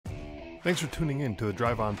Thanks for tuning in to the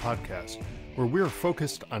Drive On podcast, where we are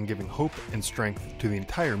focused on giving hope and strength to the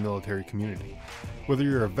entire military community. Whether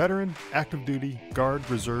you're a veteran, active duty, guard,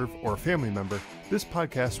 reserve, or a family member, this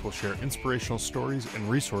podcast will share inspirational stories and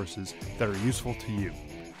resources that are useful to you.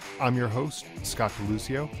 I'm your host, Scott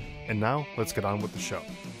DeLucio, and now let's get on with the show.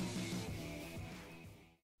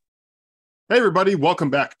 Hey everybody,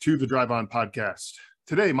 welcome back to the Drive On podcast.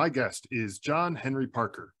 Today, my guest is John Henry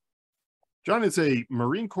Parker. John is a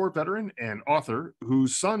Marine Corps veteran and author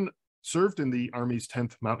whose son served in the Army's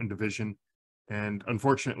 10th Mountain Division, and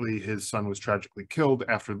unfortunately, his son was tragically killed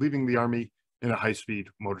after leaving the Army in a high-speed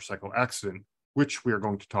motorcycle accident, which we are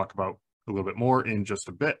going to talk about a little bit more in just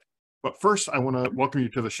a bit. But first, I want to welcome you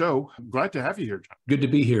to the show. I'm glad to have you here, John. Good to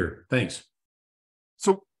be here. Thanks.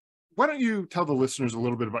 So why don't you tell the listeners a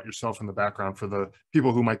little bit about yourself and the background for the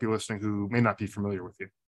people who might be listening who may not be familiar with you?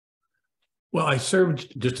 Well, I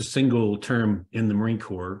served just a single term in the Marine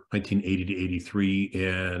Corps, 1980 to 83,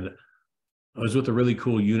 and I was with a really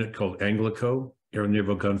cool unit called Anglico, Air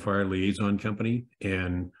Naval Gunfire Liaison Company,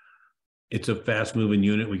 and it's a fast-moving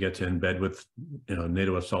unit. We get to embed with,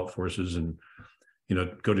 NATO assault forces and,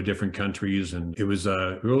 go to different countries, and it was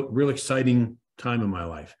a real exciting time in my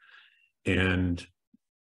life. And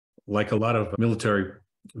like a lot of military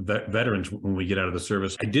veterans, when we get out of the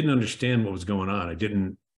service, I didn't understand what was going on.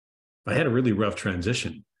 I had a really rough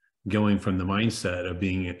transition going from the mindset of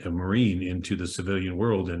being a Marine into the civilian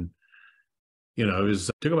world. And,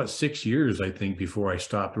 it took about 6 years, I think, before I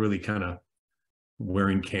stopped really kind of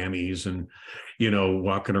wearing camis and,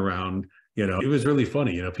 walking around. It was really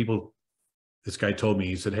funny. This guy told me,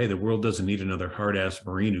 he said, hey, the world doesn't need another hard-ass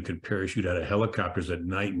Marine who could parachute out of helicopters at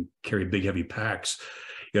night and carry big, heavy packs.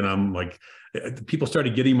 I'm like, people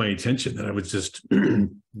started getting my attention, and I was just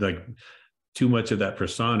like, too much of that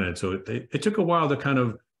persona. And so it took a while to kind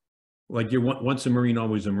of, like, you're once a Marine,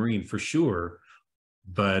 always a Marine, for sure.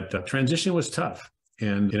 But transition was tough.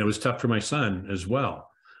 And it was tough for my son as well.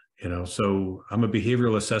 So I'm a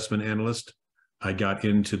behavioral assessment analyst. I got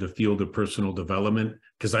into the field of personal development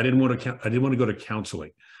because I didn't want to go to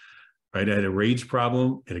counseling. Right. I had a rage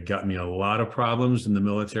problem. It had gotten me a lot of problems in the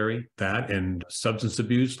military, that and substance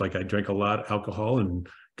abuse. Like, I drank a lot of alcohol and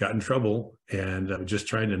got in trouble, and I was just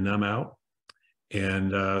trying to numb out.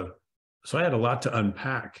 And so I had a lot to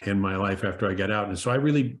unpack in my life after I got out. And so I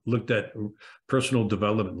really looked at personal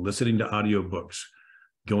development, listening to audiobooks,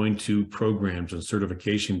 going to programs and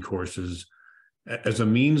certification courses as a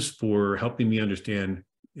means for helping me understand,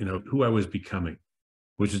 who I was becoming,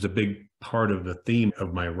 which is a big part of the theme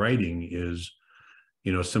of my writing is,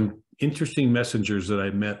 some interesting messengers that I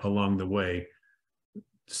met along the way,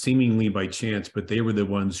 seemingly by chance, but they were the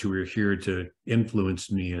ones who were here to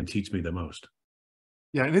influence me and teach me the most.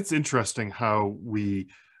 Yeah, and it's interesting how we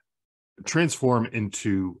transform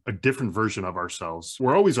into a different version of ourselves.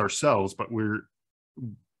 We're always ourselves, but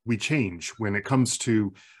we change when it comes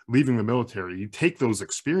to leaving the military. You take those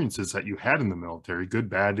experiences that you had in the military, good,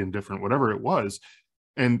 bad, indifferent, whatever it was,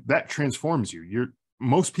 and that transforms you.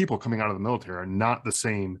 Most people coming out of the military are not the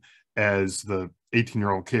same as the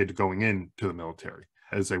 18-year-old kid going into the military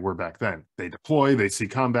as they were back then. They deploy, they see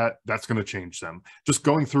combat, that's going to change them. Just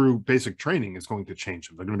going through basic training is going to change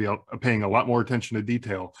them. They're going to be paying a lot more attention to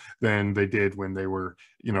detail than they did when they were,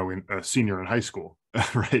 in a senior in high school,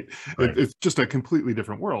 right? It's just a completely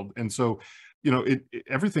different world. And so,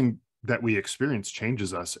 everything that we experience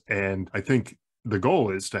changes us. And I think the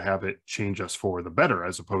goal is to have it change us for the better,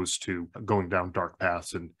 as opposed to going down dark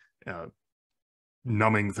paths and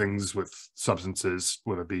numbing things with substances,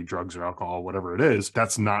 whether it be drugs or alcohol, whatever it is.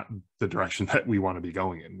 That's not the direction that we want to be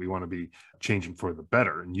going in. We want to be changing for the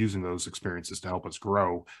better and using those experiences to help us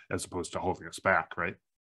grow, as opposed to holding us back, right?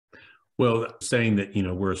 Well, saying that,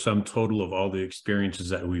 we're a sum total of all the experiences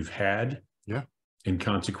that we've had. Yeah. And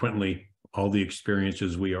consequently, all the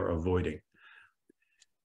experiences we are avoiding.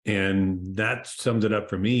 And that sums it up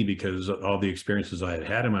for me, because all the experiences I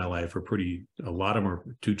had in my life were a lot of them were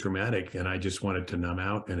too traumatic, and I just wanted to numb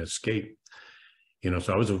out and escape.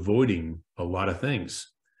 So I was avoiding a lot of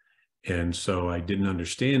things. And so I didn't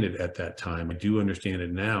understand it at that time. I do understand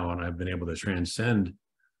it now, and I've been able to transcend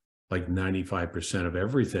like 95% of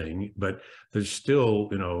everything. But there's still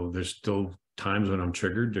times when I'm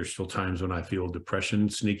triggered. There's still times when I feel depression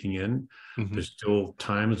sneaking in. Mm-hmm. There's still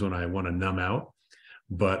times when I want to numb out.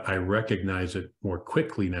 But I recognize it more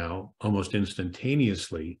quickly now, almost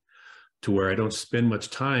instantaneously, to where I don't spend much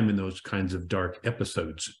time in those kinds of dark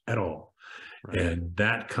episodes at all. Right. And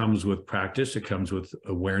that comes with practice. It comes with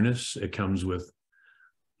awareness. It comes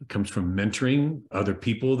from mentoring other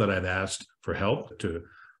people that I've asked for help to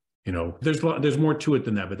There's more to it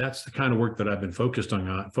than that, but that's the kind of work that I've been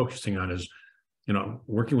focusing on is,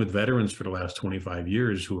 working with veterans for the last 25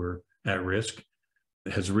 years who are at risk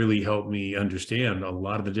has really helped me understand a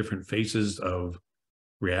lot of the different faces of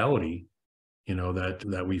reality,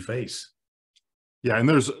 that we face. Yeah. And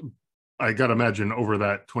I got to imagine over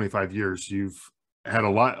that 25 years, you've had a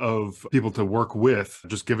lot of people to work with,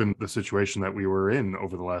 just given the situation that we were in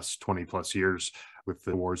over the last 20 plus years with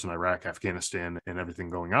the wars in Iraq, Afghanistan, and everything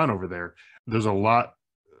going on over there. There's a lot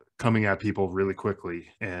coming at people really quickly,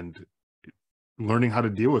 and learning how to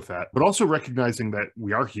deal with that, but also recognizing that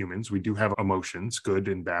we are humans. We do have emotions, good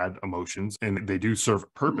and bad emotions, and they do serve a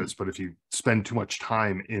purpose. But if you spend too much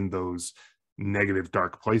time in those negative,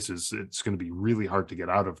 dark places, it's going to be really hard to get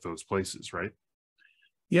out of those places, right?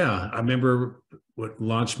 Yeah, I remember what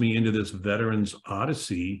launched me into this veterans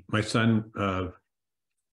odyssey. My son,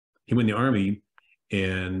 he went in the Army,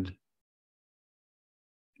 and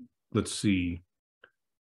let's see,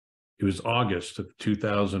 it was August of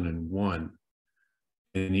 2001.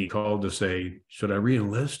 And he called to say, should I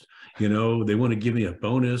re-enlist? They want to give me a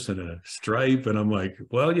bonus and a stripe. And I'm like,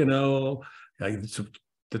 well,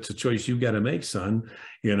 that's a choice you've got to make, son.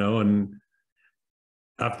 And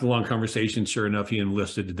after the long conversation, sure enough, he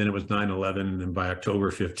enlisted. Then it was 9/11. And then by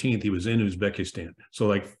October 15th, he was in Uzbekistan. So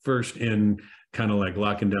like first in kind of like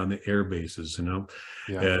locking down the air bases,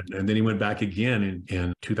 Yeah. And then he went back again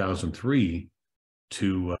in 2003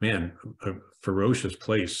 to, a ferocious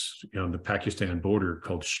place on the Pakistan border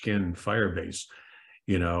called Shkin Fire Base,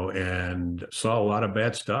 and saw a lot of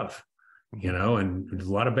bad stuff, and a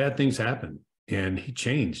lot of bad things happened. And he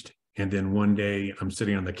changed. And then one day I'm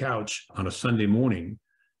sitting on the couch on a Sunday morning,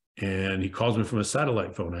 and he calls me from a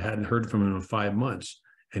satellite phone. I hadn't heard from him in 5 months.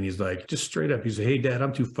 And he's like, just straight up, he said, hey, Dad,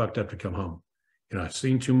 I'm too fucked up to come home. I've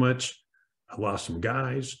seen too much. I lost some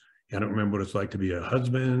guys. I don't remember what it's like to be a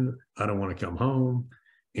husband. I don't want to come home.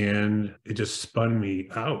 And it just spun me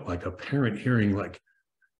out like a parent hearing like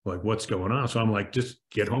what's going on. So I'm like, just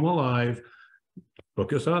get home alive,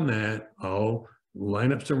 focus on that. I'll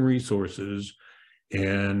line up some resources.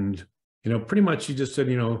 And, pretty much he just said,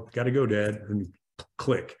 got to go, Dad, and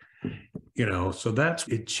click, so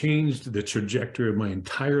it changed the trajectory of my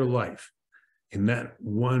entire life in that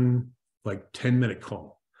one, 10-minute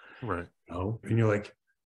call. Right. And you're like,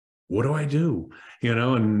 what do I do?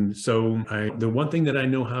 And so the one thing that I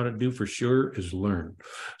know how to do for sure is learn.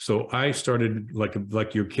 So I started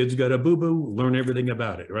like your kids got a boo-boo, learn everything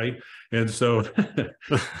about it. Right. And so,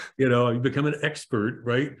 you become an expert.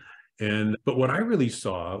 Right. But what I really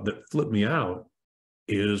saw that flipped me out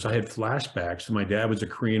is I had flashbacks. My dad was a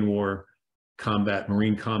Korean War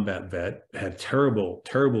Marine combat vet, had terrible,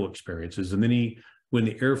 terrible experiences. And then he went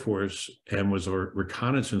in the Air Force and was a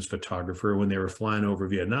reconnaissance photographer. When they were flying over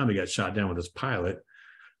Vietnam, he got shot down with his pilot.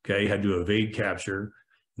 Okay, he had to evade capture.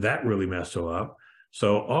 That really messed him up.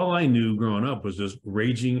 So all I knew growing up was this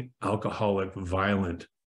raging, alcoholic, violent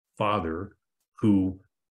father who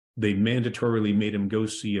they mandatorily made him go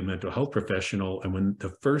see a mental health professional. And when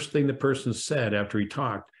the first thing the person said after he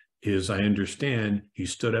talked is, I understand, he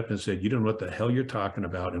stood up and said, you don't know what the hell you're talking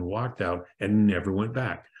about, and walked out and never went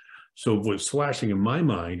back. So what's flashing in my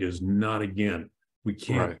mind is not again. We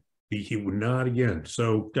can't be, not again.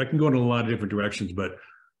 So I can go in a lot of different directions, but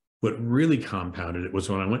what really compounded it was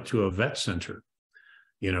when I went to a vet center,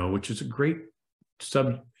 which is a great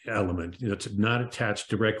sub element. It's not attached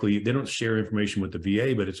directly. They don't share information with the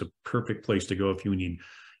VA, but it's a perfect place to go if you need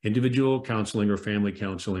individual counseling or family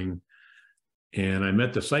counseling. And I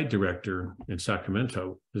met the site director in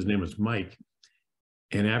Sacramento. His name was Mike.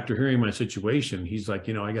 And after hearing my situation, he's like,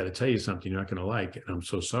 I got to tell you something you're not going to like. And I'm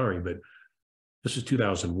so sorry, but this is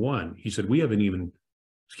 2001. He said, this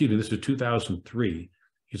is 2003.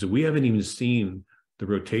 He said, we haven't even seen the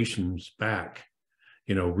rotations back,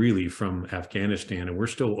 really from Afghanistan. And we're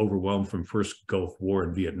still overwhelmed from first Gulf War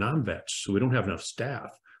and Vietnam vets. So we don't have enough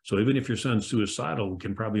staff. So even if your son's suicidal, we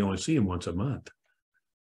can probably only see him once a month.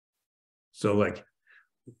 So it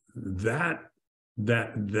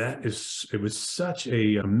was such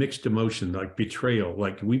a mixed emotion, like betrayal.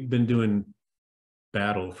 Like we've been doing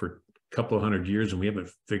battle for a couple of 100 years and we haven't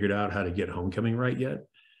figured out how to get homecoming right yet.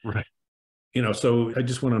 Right. So I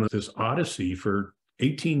just went on this odyssey for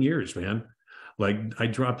 18 years, man. Like I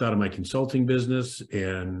dropped out of my consulting business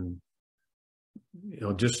and,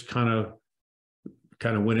 just kind of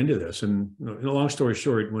went into this. And long story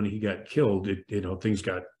short, when he got killed, things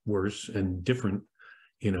got worse and different,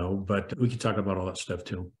 but we could talk about all that stuff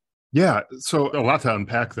too. Yeah. So a lot to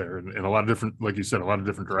unpack there, and a lot of different, like you said, a lot of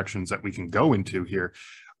different directions that we can go into here.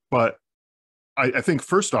 But I think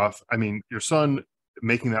first off, your son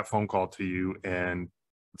making that phone call to you and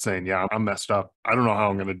saying, yeah, I'm messed up. I don't know how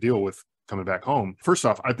I'm going to deal with coming back home. First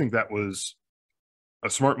off, I think that was a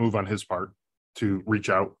smart move on his part to reach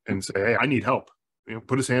out and say, hey, I need help.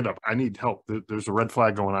 Put his hand up. I need help. There's a red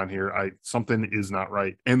flag going on here. Something is not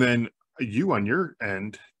right. And then you on your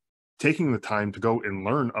end, taking the time to go and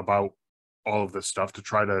learn about all of this stuff to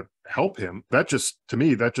try to help him. That just, to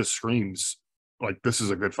me, that just screams like, this is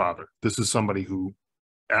a good father. This is somebody who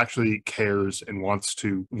actually cares and wants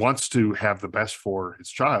to have the best for his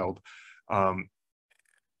child.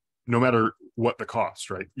 No matter what the cost,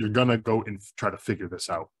 right? You're going to go and try to figure this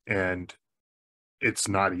out. And it's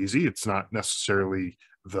not easy. It's not necessarily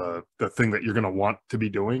the thing that you're going to want to be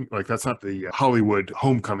doing. Like, that's not the Hollywood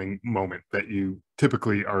homecoming moment that you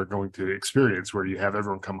typically are going to experience, where you have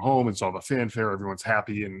everyone come home, it's all the fanfare, everyone's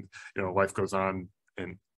happy, and life goes on,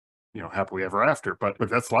 and happily ever after. But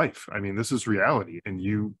that's life. I mean, this is reality, and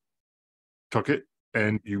you took it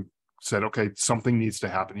and you said, okay, something needs to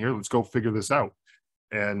happen here. Let's go figure this out.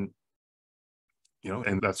 And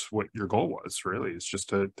and that's what your goal was, really, is just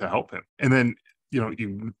to help him. And then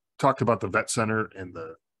you talked about the vet center and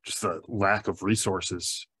just the lack of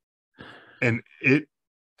resources, and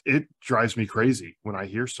it drives me crazy when I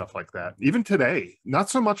hear stuff like that. Even today, not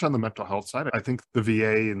so much on the mental health side. I think the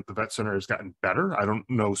VA and the vet center has gotten better. I don't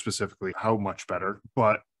know specifically how much better,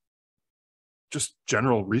 but just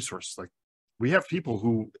general resources. Like, we have people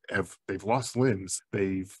who they've lost limbs,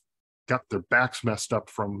 they've got their backs messed up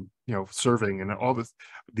from serving, and all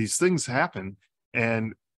these things happen,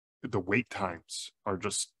 and the wait times are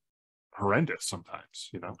just horrendous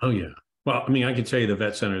sometimes. Oh yeah. Well, I mean, I can tell you the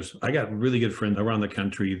vet centers, I got really good friends around the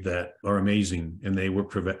country that are amazing, and they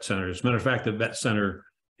work for vet centers. Matter of fact, the vet center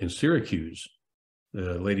in Syracuse,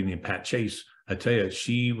 the lady named Pat Chase, I tell you,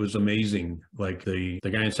 she was amazing. Like, the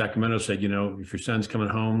guy in Sacramento said, if your son's coming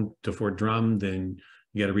home to Fort Drum, then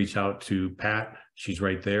you got to reach out to Pat. She's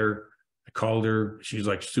right there. I called her. She's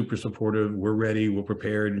like super supportive. We're ready. We're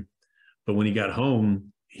prepared. But when he got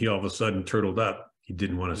home, he all of a sudden turtled up. He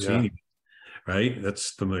didn't want to see anything, right?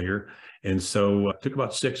 That's familiar. And so it took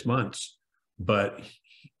about 6 months, but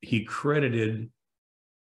he credited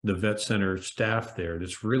the vet center staff there,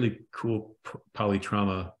 this really cool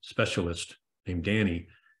polytrauma specialist named Danny.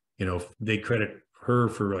 They credit her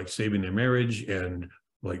for like saving their marriage and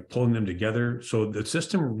like pulling them together. So the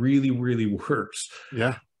system really, really works.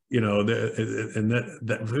 Yeah. And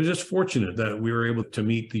that we're just fortunate that we were able to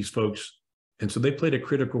meet these folks. And so they played a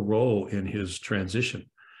critical role in his transition.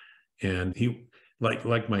 And he,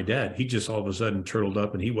 like my dad, he just all of a sudden turtled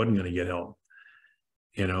up and he wasn't going to get help.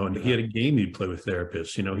 And he had a game he'd play with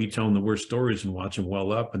therapists. He'd tell them the worst stories and watch them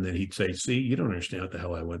well up. And then he'd say, see, you don't understand what the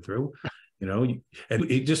hell I went through. And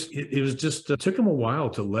it took him a while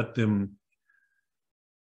to let them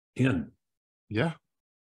in. Yeah.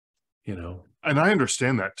 And I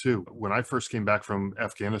understand that too. When I first came back from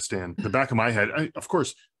Afghanistan, the back of my head, of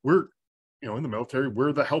course, we're, in the military,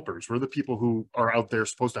 we're the helpers. We're the people who are out there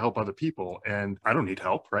supposed to help other people. And I don't need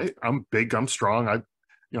help, right? I'm big, I'm strong. I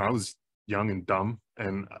was young and dumb.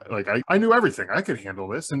 And I knew everything. I could handle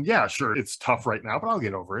this. And yeah, sure, it's tough right now, but I'll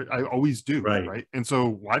get over it. I always do. Right. And so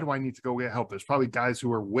why do I need to go get help? There's probably guys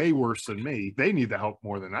who are way worse than me. They need the help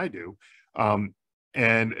more than I do.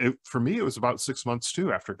 And for me, it was about 6 months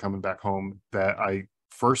too, after coming back home, that I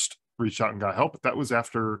first reached out and got help. But that was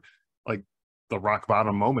after like the rock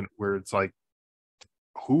bottom moment where it's like,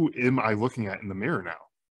 who am I looking at in the mirror now?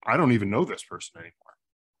 I don't even know this person anymore.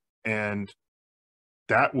 And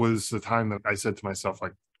that was the time that I said to myself,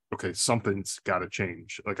 like, okay, something's got to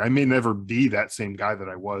change. Like, I may never be that same guy that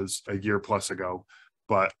I was a year plus ago,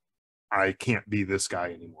 but I can't be this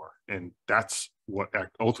guy anymore. And that's what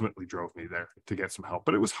ultimately drove me there, to get some help.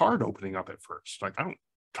 But it was hard opening up at first. Like, I don't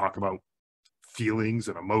talk about feelings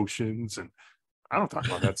and emotions, and I don't talk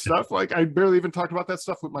about that stuff. Like, I barely even talked about that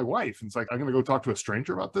stuff with my wife. And it's like, I'm going to go talk to a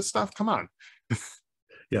stranger about this stuff? Come on.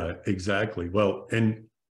 Yeah, exactly. Well, and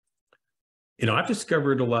I've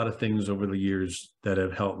discovered a lot of things over the years that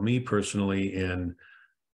have helped me personally. And,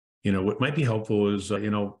 what might be helpful is,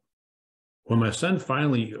 when my son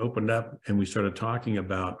finally opened up and we started talking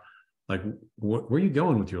about, like, where are you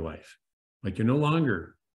going with your life? Like, you're no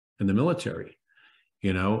longer in the military.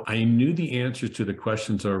 I knew the answers to the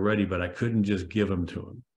questions already, but I couldn't just give them to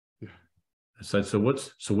him. Yeah. I said, so what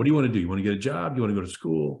do you want to do? You want to get a job? You want to go to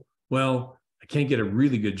school? Well, I can't get a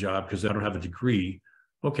really good job because I don't have a degree.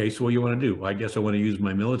 Okay, so what do you want to do? Well, I guess I want to use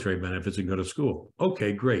my military benefits and go to school.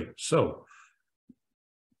 Okay, great. So,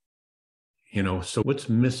 so what's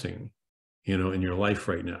missing, in your life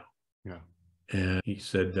right now? Yeah. And he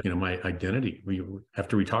said, my identity.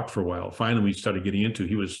 After we talked for a while, finally we started getting into,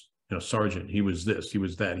 he was, sergeant. He was this, he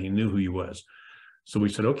was that. He knew who he was. So we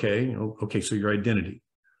said, okay, so your identity.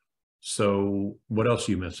 So what else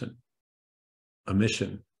are you missing? A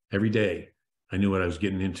mission. Every day, I knew what I was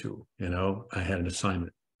getting into. I had an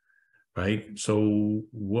assignment, right? So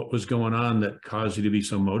what was going on that caused you to be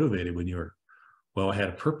so motivated when you were, well, I had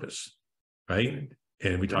a purpose, right?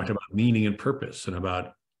 And we talked about meaning and purpose and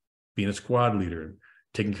about being a squad leader and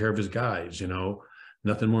taking care of his guys,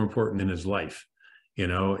 nothing more important in his life,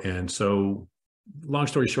 and so long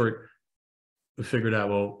story short, we figured out,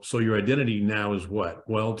 well, so your identity now is what?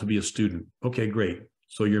 Well, to be a student. Okay, great.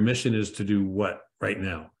 So your mission is to do what right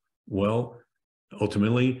now? Well,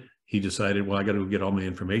 ultimately, he decided, well, I got to go get all my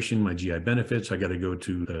information, my GI benefits. I got to go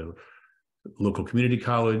to the local community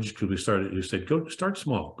college, because we said, go start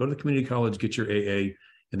small, go to the community college, get your AA,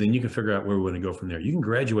 and then you can figure out where we're going to go from there. You can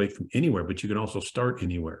graduate from anywhere, but you can also start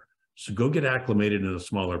anywhere. So go get acclimated in a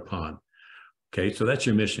smaller pond. Okay, so that's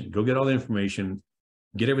your mission. Go get all the information,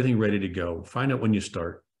 get everything ready to go, find out when you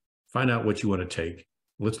start, find out what you want to take.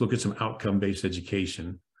 Let's look at some outcome-based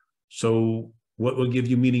education. So what will give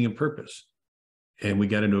you meaning and purpose? And we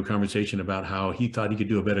got into a conversation about how he thought he could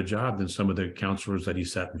do a better job than some of the counselors that he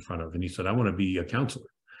sat in front of. And he said, I want to be a counselor.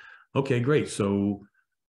 Okay, great. So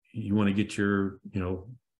you want to get your,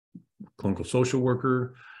 clinical social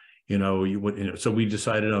worker, so we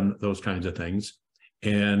decided on those kinds of things.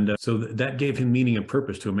 And so that gave him meaning and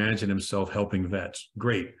purpose to imagine himself helping vets.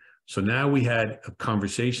 Great. So now we had a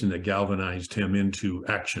conversation that galvanized him into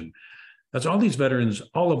action. That's all these veterans,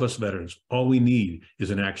 all of us veterans, all we need is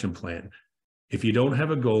an action plan. If you don't have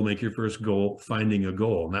a goal, make your first goal finding a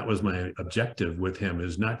goal. And that was my objective with him,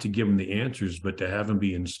 is not to give him the answers, but to have him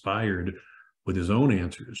be inspired with his own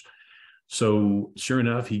answers. So sure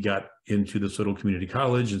enough, he got into this little community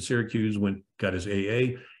college in Syracuse, got his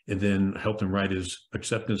AA, and then helped him write his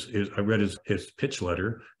acceptance. I read his pitch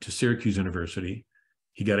letter to Syracuse University.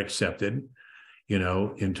 He got accepted,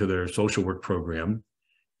 into their social work program.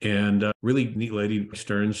 And really neat lady,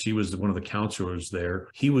 Stearns, she was one of the counselors there.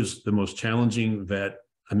 He was the most challenging vet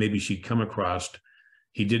maybe she'd come across.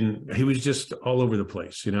 He was just all over the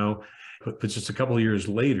place, but just a couple of years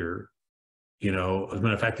later, as a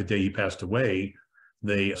matter of fact, the day he passed away,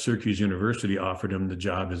 Syracuse University offered him the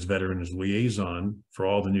job as veterans liaison for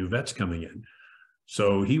all the new vets coming in.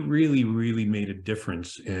 So he really, really made a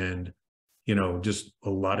difference. And, just a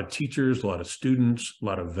lot of teachers, a lot of students, a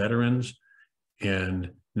lot of veterans.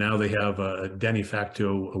 And now they have a de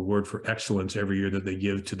facto award for excellence every year that they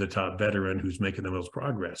give to the top veteran who's making the most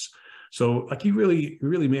progress. So like he really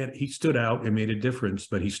he stood out and made a difference,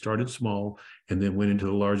 but he started small and then went into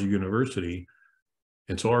the larger university.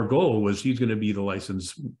 And so our goal was he's going to be the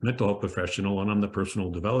licensed mental health professional, and I'm the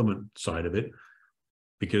personal development side of it,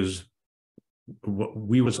 because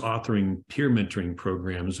we was authoring peer mentoring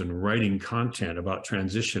programs and writing content about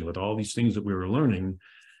transition with all these things that we were learning,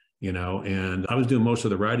 and I was doing most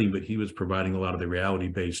of the writing, but he was providing a lot of the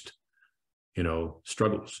reality-based,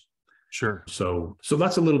 struggles. Sure. So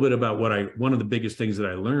that's a little bit about one of the biggest things that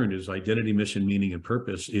I learned is identity, mission, meaning, and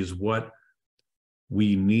purpose is what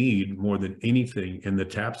we need more than anything in the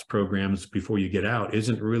TAPS programs before you get out.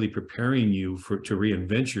 Isn't really preparing you to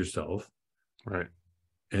reinvent yourself. Right.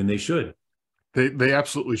 And they should. They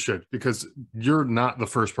absolutely should, because you're not the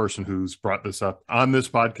first person who's brought this up on this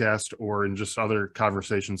podcast or in just other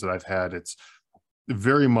conversations that I've had. It's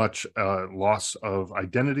very much a loss of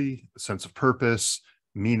identity, sense of purpose,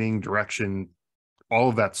 meaning, direction, all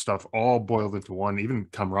of that stuff, all boiled into one, even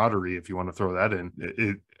camaraderie, if you want to throw that in.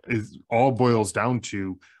 It all boils down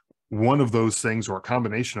to one of those things or a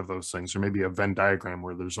combination of those things, or maybe a Venn diagram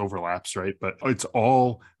where there's overlaps, right? But it's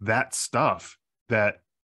all that stuff that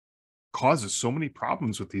causes so many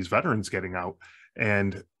problems with these veterans getting out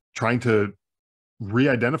and trying to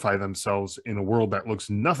re-identify themselves in a world that looks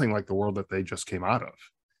nothing like the world that they just came out of,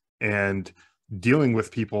 and dealing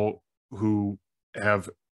with people who have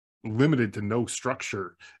limited to no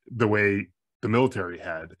structure the way the military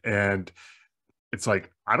had. And it's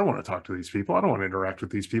like, I don't want to talk to these people. I don't want to interact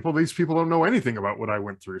with these people. These people don't know anything about what I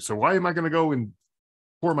went through. So why am I going to go and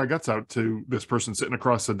pour my guts out to this person sitting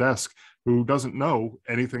across the desk who doesn't know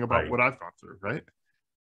anything about what I've gone through, right?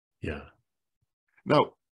 Yeah.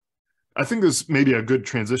 Now, I think this may be a good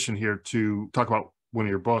transition here to talk about one of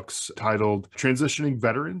your books titled Transitioning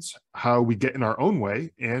Veterans, How We Get in Our Own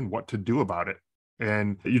Way and What to Do About It.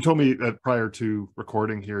 And you told me that prior to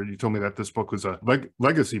recording here, you told me that this book was a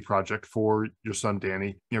legacy project for your son,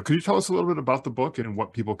 Danny. Could you tell us a little bit about the book and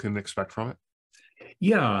what people can expect from it?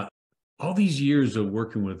 Yeah. All these years of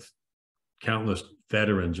working with countless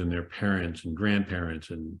veterans and their parents and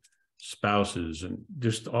grandparents and spouses and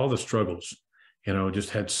just all the struggles,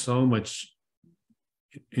 just had so much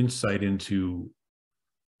insight into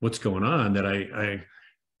what's going on that I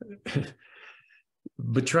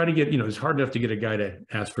but try to get, it's hard enough to get a guy to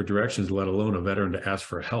ask for directions, let alone a veteran to ask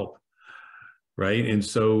for help. Right. And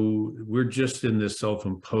so we're just in this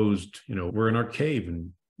self-imposed, we're in our cave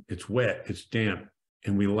and it's wet, it's damp,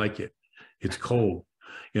 and we like it. It's cold,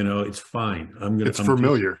 it's fine. It's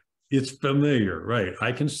familiar. It's familiar, right?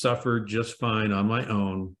 I can suffer just fine on my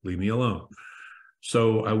own. Leave me alone.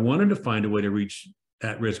 So I wanted to find a way to reach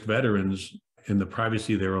at-risk veterans in the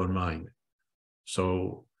privacy of their own mind.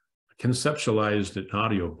 So I conceptualized an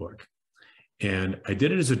audiobook, and I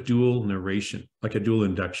did it as a dual narration, like a dual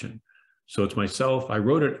induction. So it's myself. I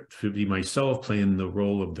wrote it to be myself playing the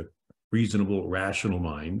role of the reasonable, rational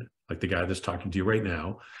mind, like the guy that's talking to you right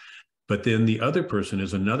now. But then the other person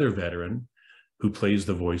is another veteran who plays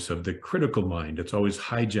the voice of the critical mind. It's always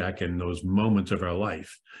hijacking those moments of our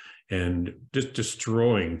life and just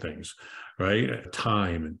destroying things, right?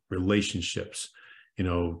 Time and relationships,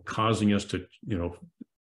 causing us to,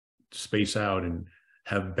 space out and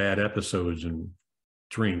have bad episodes and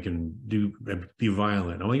drink and be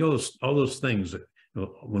violent. All those things that,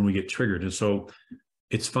 when we get triggered. And so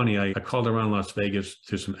it's funny, I called around Las Vegas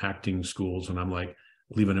to some acting schools, and I'm like,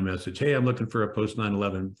 leaving a message. Hey, I'm looking for a post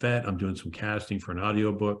 9/11 vet. I'm doing some casting for an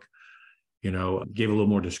audiobook, gave a little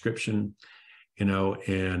more description, and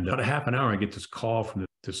about a half an hour, I get this call from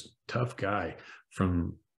this tough guy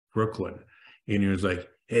from Brooklyn. And he was like,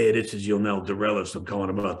 hey, this is Yonel Dorellis. I'm calling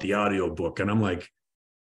about the audiobook. And I'm like,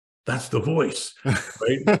 that's the voice,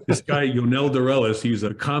 right? This guy, Yonel Dorellis, he's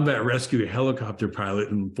a combat rescue helicopter pilot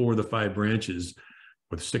in 4 of the 5 branches,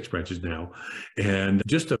 with 6 branches now, and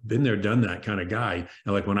just a been there, done that kind of guy.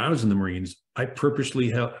 And like when I was in the Marines, I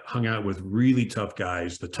purposely hung out with really tough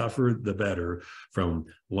guys, the tougher, the better, from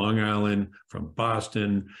Long Island, from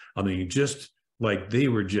Boston. I mean, just like they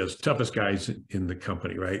were just toughest guys in the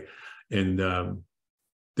company, right? And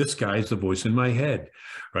this guy's the voice in my head,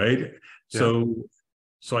 right? Yeah.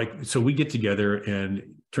 So we get together,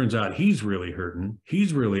 and turns out he's really hurting.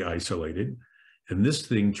 He's really isolated, and this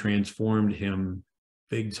thing transformed him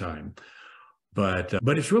big time. But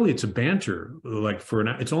it's a banter. Like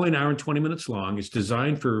it's only an hour and 20 minutes long. It's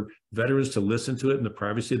designed for veterans to listen to it in the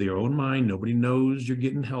privacy of their own mind. Nobody knows you're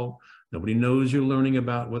getting help. Nobody knows you're learning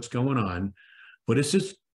about what's going on. But it's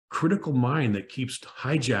this critical mind that keeps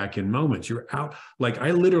hijacking moments. You're out. Like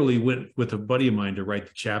I literally went with a buddy of mine to write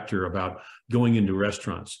the chapter about going into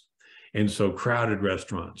restaurants. And so crowded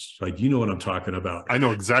restaurants, like, what I'm talking about. I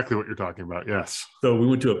know exactly what you're talking about. Yes. So we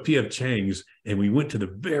went to a P.F. Chang's, and we went to the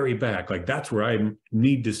very back. Like that's where I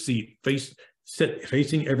need to sit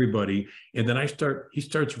facing everybody. And then he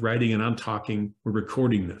starts writing, and I'm talking, we're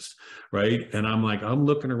recording this, right? And I'm like, I'm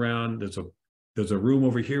looking around. There's a room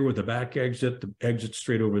over here with the back exit, the exit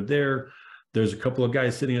straight over there. There's a couple of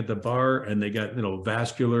guys sitting at the bar, and they got,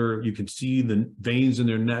 vascular, you can see the veins in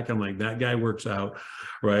their neck. I'm like, that guy works out,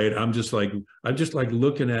 right? I'm just like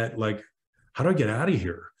looking at, like, how do I get out of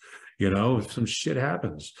here? If some shit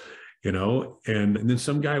happens, and then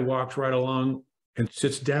some guy walks right along and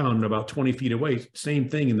sits down about 20 feet away, same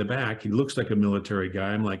thing in the back. He looks like a military guy.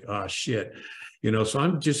 I'm like, oh shit, so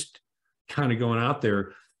I'm just kind of going out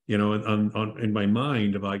there, in my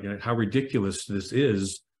mind about how ridiculous this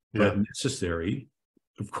is. But necessary.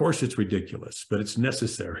 Of course it's ridiculous, but it's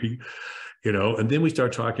necessary, and then we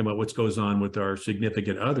start talking about what goes on with our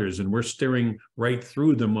significant others, and we're staring right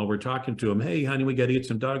through them while we're talking to them. Hey, honey, we got to get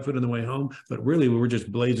some dog food on the way home. But really, we were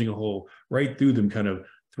just blazing a hole right through them, kind of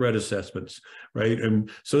threat assessments, right?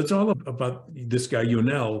 And so it's all about this guy,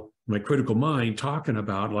 Yonel, my critical mind, talking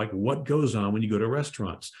about like what goes on when you go to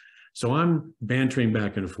restaurants. So I'm bantering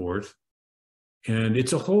back and forth. And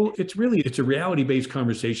it's a reality-based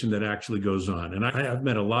conversation that actually goes on. And I've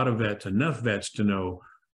met a lot of vets, enough vets to know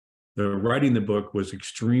the writing the book was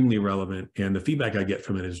extremely relevant. And the feedback I get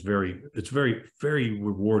from it is very, very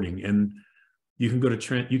rewarding. And you can go to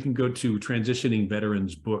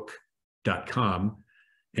transitioningveteransbook.com,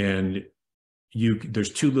 and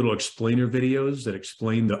there's 2 little explainer videos that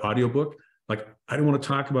explain the audiobook. Like, I don't want to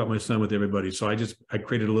talk about my son with everybody. So I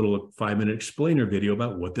created a little 5-minute explainer video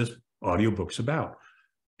about what this audiobook's about.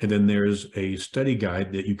 And then there's a study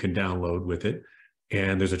guide that you can download with it.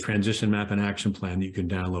 And there's a transition map and action plan that you can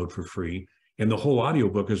download for free. And the whole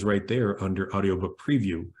audiobook is right there under audiobook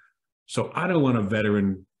preview. So I don't want a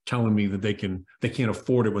veteran telling me that they can't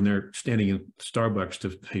afford it when they're standing in Starbucks to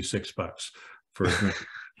pay $6 for a drink.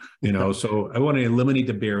 So I want to eliminate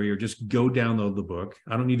the barrier. Just go download the book.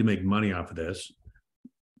 I don't need to make money off of this.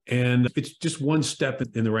 And it's just one step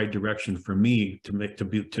in the right direction for me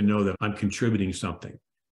to know that I'm contributing something,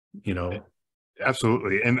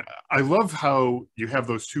 Absolutely. And I love how you have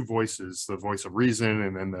those two voices, the voice of reason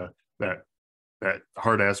and then that that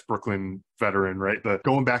hard ass Brooklyn veteran, right? The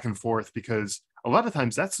going back and forth, because a lot of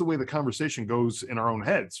times that's the way the conversation goes in our own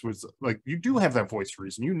heads. Was like, you do have that voice for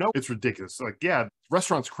reason. You know, it's ridiculous. Like, yeah,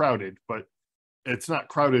 restaurant's crowded, but it's not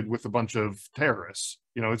crowded with a bunch of terrorists.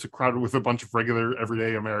 You know, it's crowded with a bunch of regular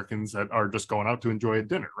everyday Americans that are just going out to enjoy a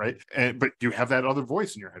dinner, right? And but you have that other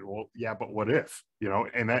voice in your head. Well, yeah, but what if? You know,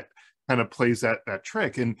 and that kind of plays that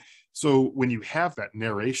trick. And so when you have that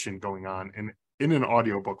narration going on and in an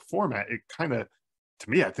audiobook format, it kind of, to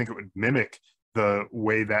me, I think it would mimic the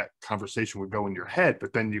way that conversation would go in your head,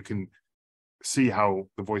 but then you can see how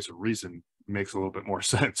the voice of reason makes a little bit more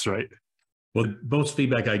sense, right? Well, most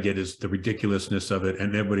feedback I get is the ridiculousness of it,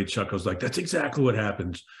 and everybody chuckles like, that's exactly what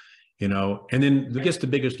happens, you know? And then I guess the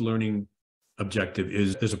biggest learning objective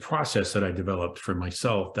is there's a process that I developed for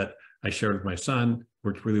myself that I shared with my son,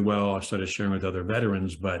 worked really well. I started sharing with other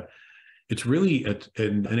veterans, but it's really,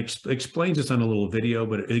 and explains this on a little video,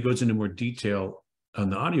 but it goes into more detail on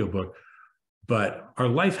the audiobook. But our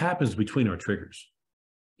life happens between our triggers.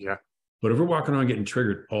 Yeah. But if we're walking around getting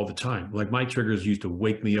triggered all the time, like my triggers used to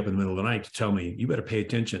wake me up in the middle of the night to tell me, you better pay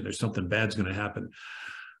attention. There's something bad's going to happen.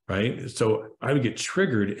 Right. So I would get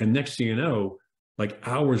triggered. And next thing you know, like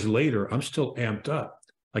hours later, I'm still amped up,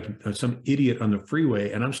 like some idiot on the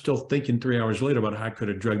freeway. And I'm still thinking 3 hours later about how I could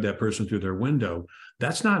have dragged that person through their window.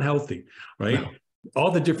 That's not healthy. Right. No.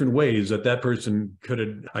 All the different ways that person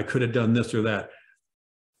I could have done this or that.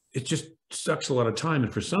 It just sucks a lot of time.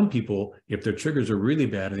 And for some people, if their triggers are really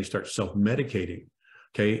bad and they start self-medicating,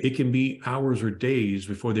 okay, it can be hours or days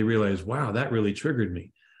before they realize, wow, that really triggered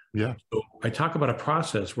me. Yeah. So I talk about a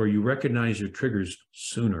process where you recognize your triggers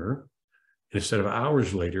sooner. Instead of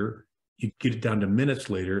hours later, you get it down to minutes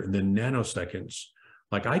later and then nanoseconds.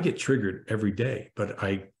 Like I get triggered every day, but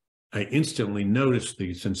I instantly notice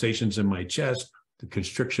the sensations in my chest, the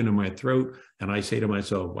constriction in my throat, and I say to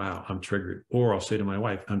myself, wow, I'm triggered. Or I'll say to my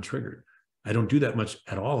wife, I'm triggered. I don't do that much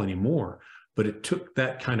at all anymore, but it took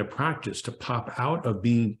that kind of practice to pop out of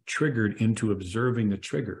being triggered into observing the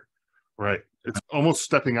trigger. Right. It's almost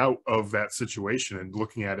stepping out of that situation and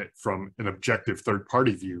looking at it from an objective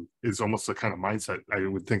third-party view is almost the kind of mindset I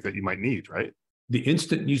would think that you might need, right? The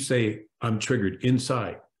instant you say, I'm triggered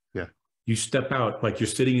inside, you step out, like you're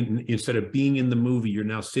sitting instead of being in the movie, you're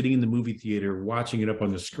now sitting in the movie theater, watching it up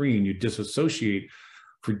on the screen. You disassociate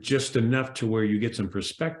for just enough to where you get some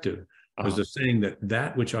perspective. There's a saying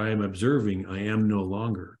that which I am observing, I am no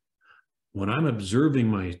longer. When I'm observing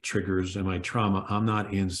my triggers and my trauma, I'm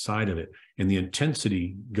not inside of it, and the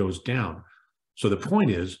intensity goes down. So the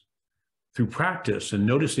point is, through practice and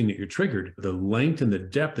noticing that you're triggered, the length and the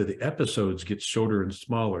depth of the episodes get shorter and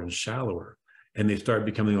smaller and shallower. And they start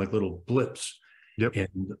becoming like little blips. Yep.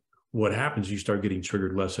 And what happens, you start getting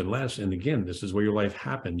triggered less and less. And again, this is where your life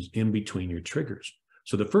happens, in between your triggers.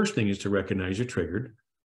 So the first thing is to recognize you're triggered.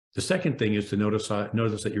 The second thing is to notice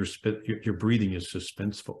that your breathing is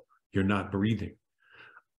suspenseful. You're not breathing.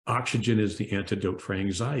 Oxygen is the antidote for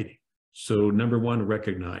anxiety. So number one,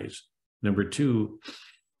 recognize. Number two,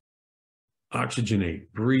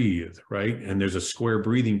 oxygenate, breathe, right? And there's a square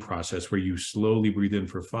breathing process where you slowly breathe in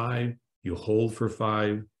for 5, you hold for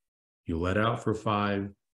 5, you let out for 5,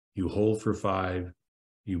 you hold for 5,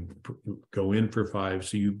 you go in for 5.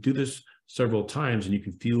 So you do this several times and you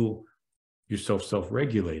can feel yourself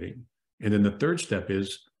self-regulating. And then the third step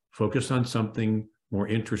is focus on something more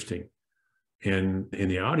interesting. And in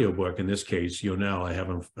the audiobook, in this case, I have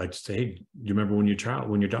them, I'd say, hey, do you remember when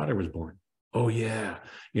your daughter was born? Oh yeah.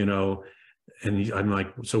 And I'm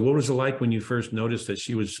like, so what was it like when you first noticed that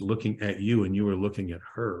she was looking at you and you were looking at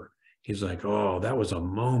her? He's like, oh, that was a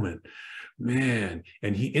moment, man.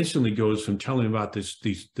 And he instantly goes from telling about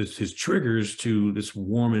his triggers to this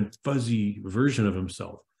warm and fuzzy version of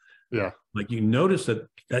himself. Yeah. Like you notice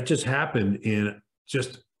that just happened in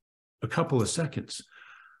just a couple of seconds.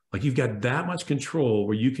 Like you've got that much control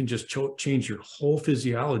where you can just change your whole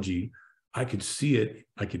physiology. I could see it.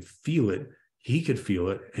 I could feel it. He could feel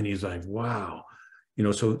it. And he's like, wow.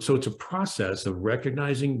 So it's a process of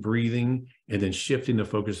recognizing, breathing, and then shifting the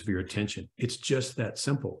focus of your attention. It's just that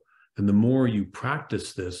simple. And the more you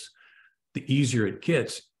practice this, the easier it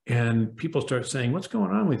gets. And people start saying, what's going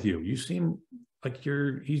on with you? You seem like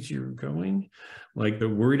you're easier going, like they're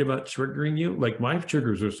worried about triggering you. Like my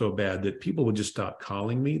triggers are so bad that people would just stop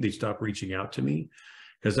calling me. They stop reaching out to me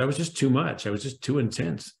because I was just too much. I was just too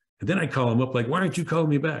intense. And then I call them up like, why aren't you calling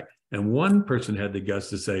me back? And one person had the guts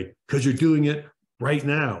to say, because you're doing it right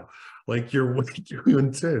now. Like you're way too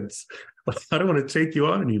intense. Like, I don't want to take you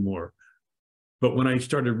on anymore. But when I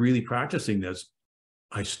started really practicing this,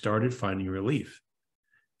 I started finding relief.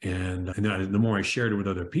 And the more I shared it with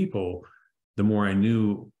other people, the more I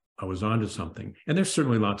knew I was onto something. And there's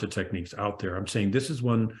certainly lots of techniques out there. I'm saying this is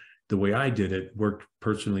one, the way I did it worked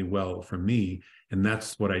personally well for me. And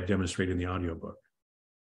that's what I demonstrate in the audiobook.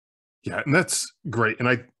 Yeah, and that's great. And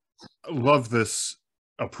I love this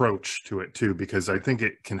approach to it too, because I think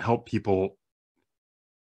it can help people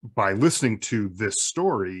by listening to this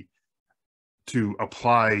story to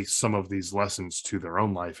apply some of these lessons to their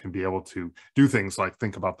own life and be able to do things like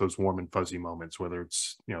think about those warm and fuzzy moments, whether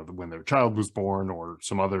it's, when their child was born or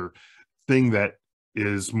some other thing that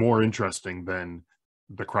is more interesting than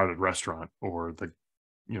the crowded restaurant or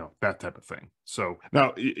that type of thing. So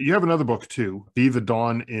now you have another book too, Be the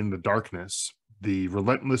Dawn in the Darkness, the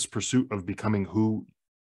relentless pursuit of becoming who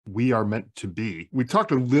we are meant to be. We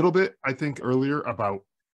talked a little bit, I think, earlier about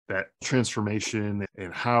that transformation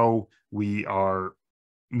and how we are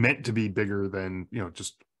meant to be bigger than,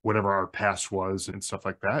 just whatever our past was and stuff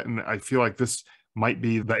like that. And I feel like this might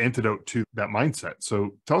be the antidote to that mindset.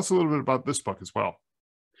 So tell us a little bit about this book as well.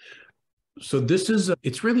 So this is,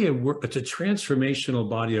 it's really it's a transformational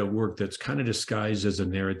body of work that's kind of disguised as a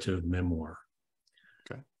narrative memoir.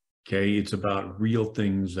 Okay. It's about real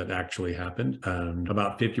things that actually happened.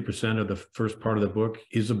 About 50% of the first part of the book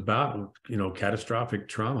is about, catastrophic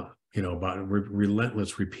trauma, about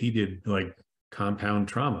relentless, repeated, like compound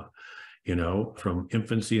trauma, from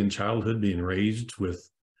infancy and childhood, being raised with,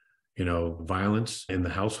 violence in the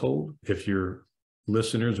household. If your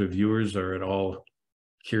listeners or viewers are at all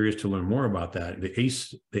curious to learn more about that, the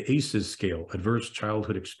ACEs scale, Adverse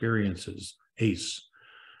Childhood Experiences, ACE.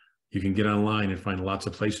 You can get online and find lots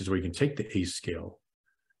of places where you can take the ACE scale,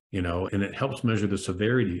 and it helps measure the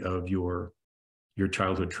severity of your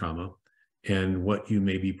childhood trauma and what you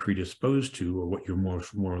may be predisposed to, or what you're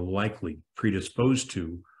more likely predisposed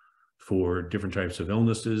to for different types of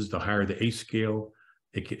illnesses. The higher the ACE scale,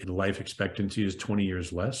 life expectancy is 20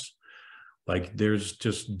 years less. Like there's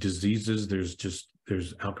just diseases,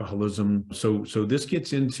 there's alcoholism. So this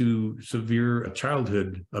gets into severe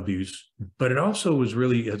childhood abuse, but it also has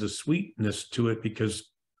a sweetness to it because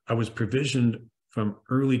I was provisioned from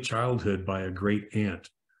early childhood by a great aunt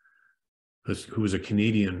who was a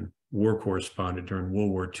Canadian war correspondent during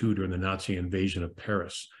World War II, during the Nazi invasion of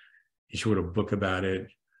Paris. She wrote a book about it.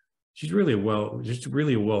 She's really a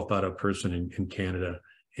well thought of person in Canada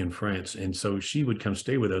and France. And so she would come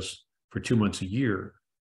stay with us for 2 months a year,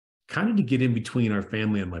 kind of to get in between our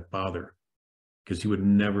family and my father, because he would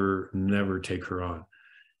never take her on.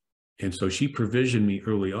 And so she provisioned me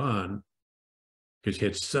early on because she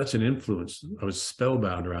had such an influence. I was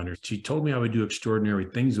spellbound around her. She told me I would do extraordinary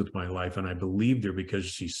things with my life, and I believed her because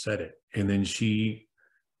she said it. And then she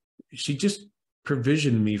just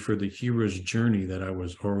provisioned me for the hero's journey that I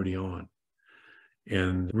was already on.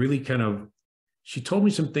 And really she told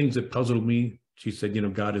me some things that puzzled me. She said,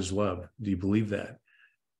 God is love. Do you believe that?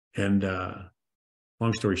 And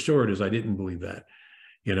long story short is I didn't believe that,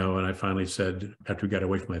 and I finally said, after we got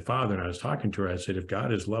away from my father and I was talking to her, I said, if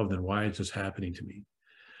God is love, then why is this happening to me?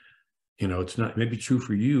 It's not maybe true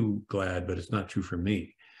for you, Glad, but it's not true for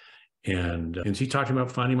me. And she talked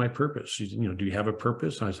about finding my purpose. She said, do you have a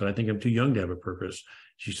purpose? And I said, I think I'm too young to have a purpose.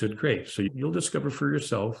 She said, great. So you'll discover for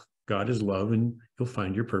yourself, God is love, and you'll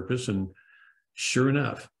find your purpose. And sure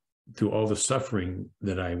enough, through all the suffering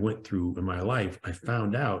that I went through in my life, I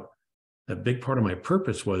found out that a big part of my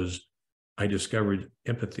purpose was I discovered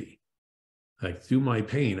empathy. Like through my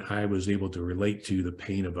pain, I was able to relate to the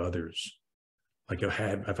pain of others. Like if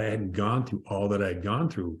I hadn't gone through all that I'd gone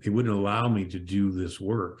through, it wouldn't allow me to do this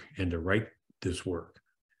work and to write this work.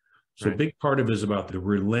 So right. A big part of it is about the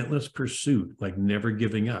relentless pursuit, like never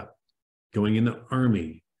giving up, going in the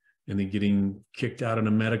army and then getting kicked out of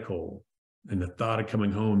a medical, and the thought of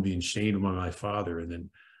coming home and being shamed by my father, and then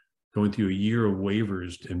going through a year of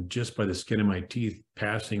waivers and just by the skin of my teeth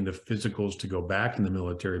passing the physicals to go back in the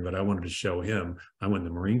military. But I wanted to show him I went in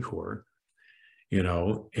the Marine Corps,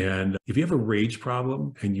 and if you have a rage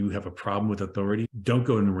problem and you have a problem with authority, don't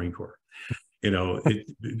go in the Marine Corps,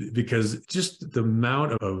 because just the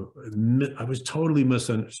amount I was totally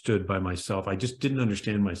misunderstood by myself. I just didn't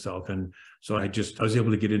understand myself. And so I was able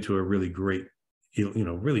to get into a really great,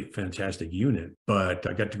 really fantastic unit, but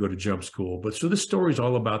I got to go to jump school. But so this story is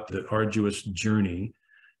all about the arduous journey.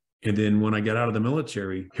 And then when I got out of the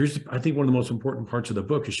military, I think one of the most important parts of the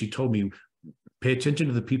book is she told me, pay attention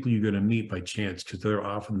to the people you're going to meet by chance, because they're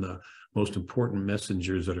often the most important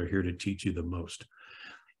messengers that are here to teach you the most.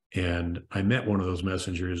 And I met one of those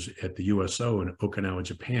messengers at the USO in Okinawa,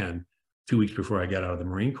 Japan, 2 weeks before I got out of the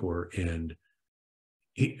Marine Corps. And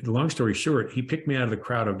long story short, he picked me out of the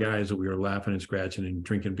crowd of guys that we were laughing and scratching and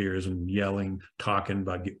drinking beers and yelling, talking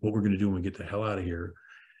about what we're going to do when we get the hell out of here.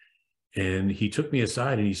 And he took me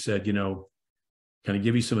aside and he said, you know, can I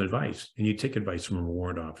give you some advice? And you take advice from a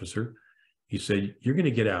warrant officer. He said, you're going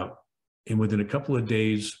to get out, and within a couple of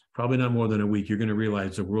days, probably not more than a week, you're going to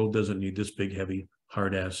realize the world doesn't need this big, heavy,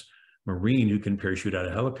 hard-ass Marine who can parachute out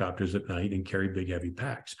of helicopters at night and carry big, heavy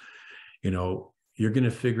packs. You know, you're going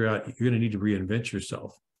to figure out, you're going to need to reinvent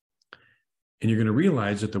yourself. And you're going to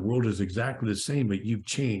realize that the world is exactly the same, but you've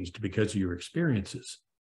changed because of your experiences.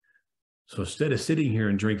 So instead of sitting here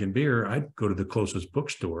and drinking beer, I'd go to the closest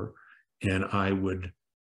bookstore and I would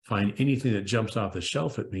find anything that jumps off the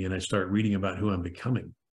shelf at me, and I start reading about who I'm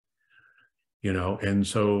becoming. You know, and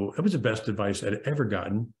so it was the best advice I'd ever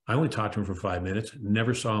gotten. I only talked to him for 5 minutes,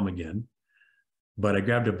 never saw him again. But I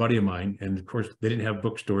grabbed a buddy of mine, and of course, they didn't have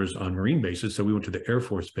bookstores on Marine bases. So we went to the Air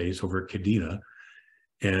Force Base over at Kadena.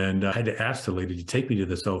 And I had to ask the lady to take me to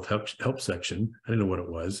the self-help section. I didn't know what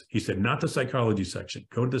it was. He said, not the psychology section,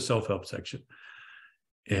 go to the self-help section.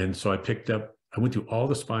 And so I went through all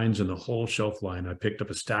the spines in the whole shelf line. I picked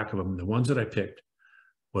up a stack of them. The ones that I picked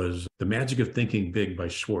was The Magic of Thinking Big by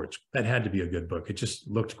Schwartz. That had to be a good book. It just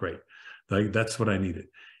looked great. Like, that's what I needed.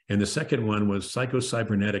 And the second one was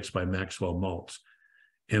Psycho-Cybernetics by Maxwell Maltz.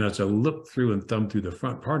 And as I looked through and thumbed through the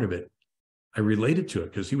front part of it, I related to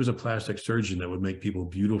it because he was a plastic surgeon that would make people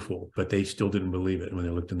beautiful, but they still didn't believe it when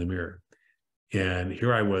they looked in the mirror. And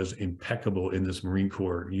here I was, impeccable in this Marine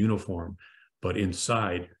Corps uniform, but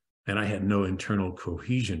inside, and I had no internal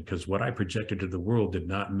cohesion because what I projected to the world did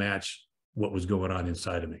not match what was going on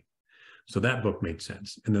inside of me. So that book made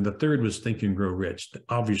sense. And then the third was Think and Grow Rich.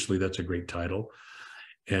 Obviously, that's a great title.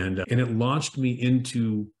 And it launched me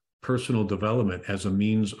into personal development as a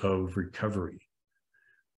means of recovery.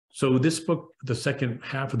 So this book, the second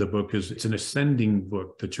half of the book, it's an ascending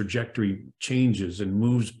book. The trajectory changes and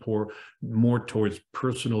moves more towards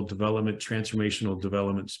personal development, transformational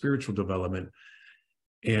development, spiritual development.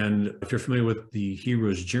 And if you're familiar with The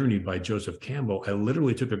Hero's Journey by Joseph Campbell, I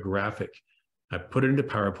literally took a graphic, I put it into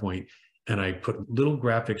PowerPoint, and I put little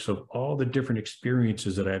graphics of all the different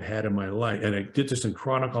experiences that I've had in my life. And I did this in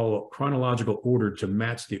chronological order to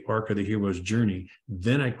match the arc of the hero's journey.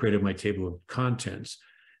 Then I created my table of contents.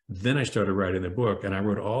 Then I started writing the book, and I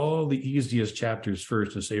wrote all the easiest chapters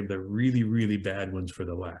first and saved the really, really bad ones for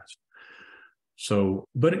the last. So,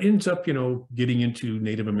 but it ends up, you know, getting into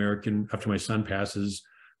Native American, after my son passes,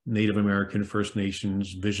 Native American, First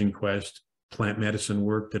Nations, Vision Quest, plant medicine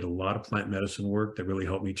work, did a lot of plant medicine work that really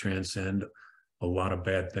helped me transcend a lot of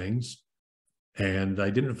bad things. And I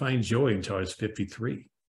didn't find joy until I was 53,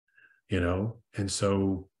 you know, and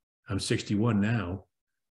so I'm 61 now.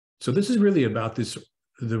 So this is really about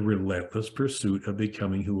the relentless pursuit of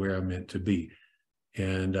becoming who I'm meant to be.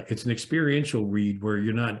 And it's an experiential read where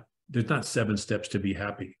there's not 7 steps to be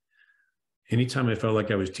happy. Anytime I felt like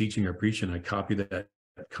I was teaching or preaching, I copied that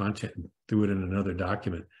content and threw it in another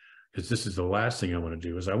document, because this is the last thing I want to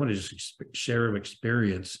do. Is I want to just share an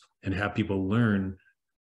experience and have people learn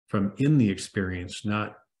from in the experience,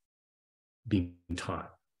 not being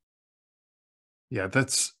taught. Yeah,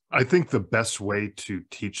 I think the best way to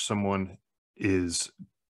teach someone is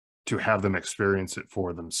to have them experience it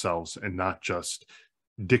for themselves and not just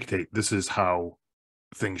dictate, this is how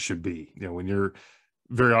things should be. You know,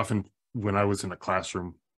 very often when I was in a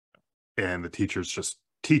classroom and the teacher's just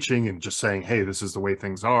teaching and just saying, hey, this is the way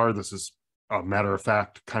things are, this is a matter of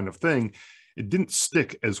fact kind of thing, it didn't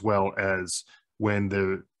stick as well as when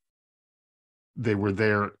they were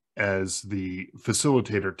there as the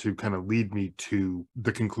facilitator to kind of lead me to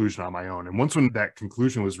the conclusion on my own. And once when that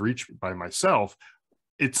conclusion was reached by myself,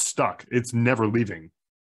 it's stuck. It's never leaving.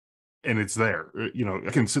 And it's there. You know,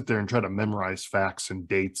 I can sit there and try to memorize facts and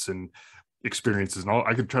dates and experiences and all.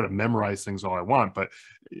 I could try to memorize things all I want, but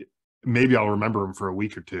maybe I'll remember them for a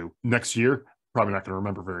week or two. Next year, probably not going to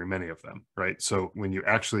remember very many of them, right? So when you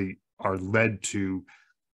actually are led to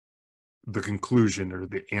the conclusion or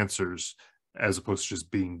the answers, as opposed to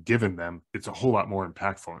just being given them, it's a whole lot more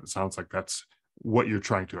impactful. And it sounds like that's what you're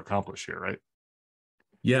trying to accomplish here, right?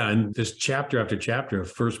 Yeah, and this chapter after chapter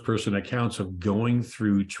of first-person accounts of going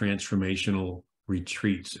through transformational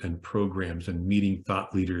retreats and programs and meeting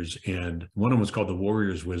thought leaders. And one of them was called the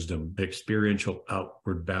Warrior's Wisdom, experiential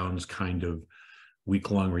outward bounds kind of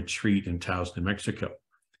week-long retreat in Taos, New Mexico.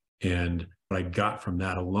 And what I got from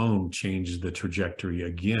that alone changed the trajectory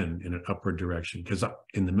again in an upward direction. Because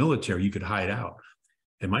in the military, you could hide out.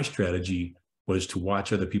 And my strategy was to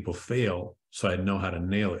watch other people fail so I'd know how to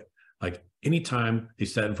nail it. Like anytime they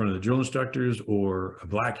sat in front of the drill instructors or a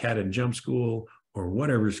black hat in jump school or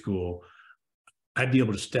whatever school, I'd be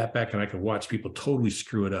able to step back and I could watch people totally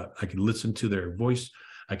screw it up. I could listen to their voice.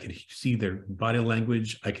 I could see their body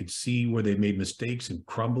language. I could see where they made mistakes and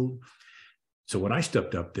crumbled. So when I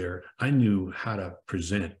stepped up there, I knew how to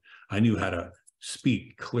present. I knew how to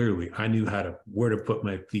speak clearly. I knew where to put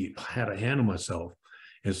my feet, how to handle myself.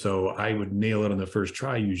 And so I would nail it on the first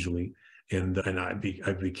try usually. And I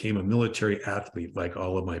became a military athlete like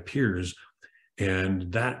all of my peers.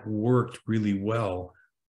 And that worked really well.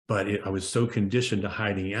 But I was so conditioned to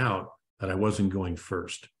hiding out that I wasn't going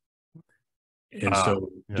first. And so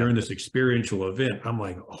during this experiential event, I'm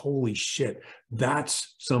like, holy shit,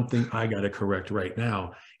 that's something I got to correct right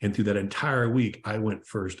now. And through that entire week, I went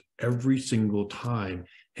first every single time.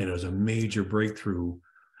 And it was a major breakthrough.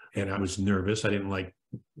 And I was nervous. I didn't like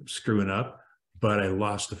screwing up, but I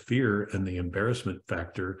lost the fear and the embarrassment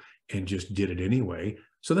factor and just did it anyway.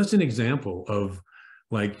 So that's an example of,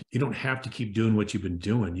 like, you don't have to keep doing what you've been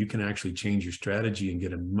doing. You can actually change your strategy and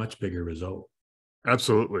get a much bigger result.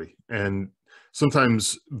 Absolutely. And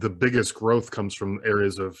sometimes the biggest growth comes from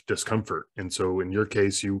areas of discomfort. And so in your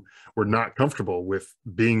case, you were not comfortable with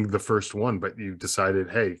being the first one, but you decided,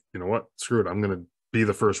 hey, you know what, screw it, I'm going to be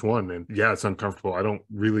the first one. And yeah, it's uncomfortable. I don't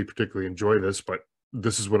really particularly enjoy this, but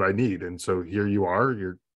this is what I need. And so here you are,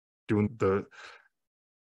 you're doing the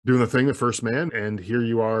thing, the first man, and here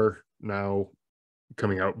you are now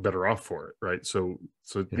coming out better off for it, right? So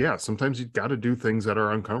yeah, sometimes you got to do things that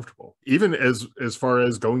are uncomfortable, even as far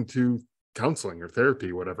as going to counseling or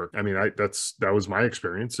therapy, whatever. I mean, that was my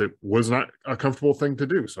experience. It was not a comfortable thing to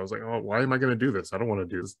do. So I was like, oh, why am I going to do this? I don't want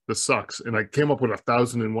to do this. This sucks. And I came up with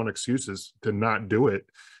 1,001 excuses to not do it,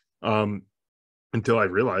 until I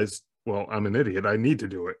realized, well, I'm an idiot. I need to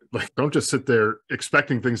do it. Like, don't just sit there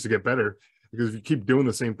expecting things to get better, because if you keep doing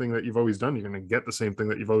the same thing that you've always done, you're going to get the same thing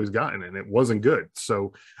that you've always gotten. And it wasn't good.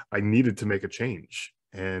 So I needed to make a change.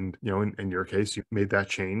 And, you know, in your case, you made that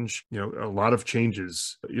change. You know, a lot of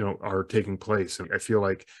changes, you know, are taking place. And I feel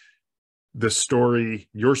like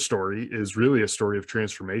your story is really a story of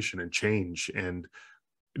transformation and change, and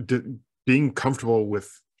being comfortable with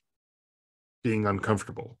being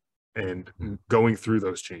uncomfortable and going through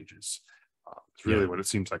those changes. It's really what it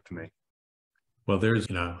seems like to me. Well,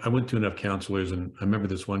 I went to enough counselors, and I remember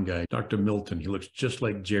this one guy, Dr. Milton. He looks just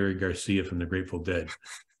like Jerry Garcia from the Grateful Dead,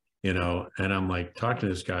 you know, and I'm like talking to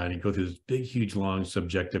this guy, and he goes through this big, huge, long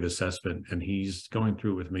subjective assessment, and he's going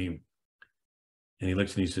through it with me. And he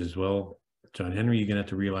looks and he says, well, John Henry, you're going to have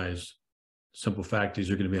to realize, simple fact is,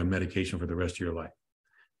 you're going to be on medication for the rest of your life.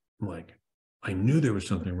 I'm like, I knew there was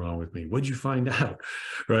something wrong with me. What'd you find out?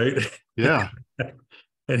 Right? Yeah.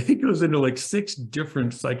 And he goes into like 6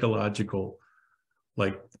 different psychological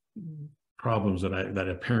like problems that I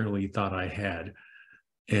apparently thought I had.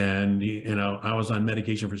 And, you know, I was on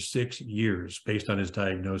medication for 6 years based on his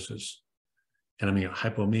diagnosis. And I mean,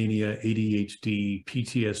 hypomania, ADHD,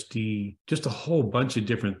 PTSD, just a whole bunch of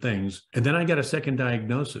different things. And then I got a second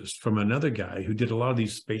diagnosis from another guy who did a lot of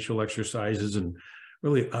these spatial exercises and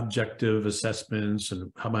really objective assessments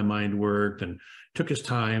and how my mind worked, and took his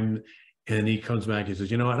time. And he comes back, he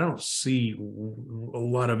says, you know, I don't see a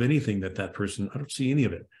lot of anything that person, I don't see any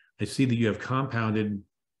of it. I see that you have compounded,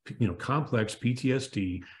 you know, complex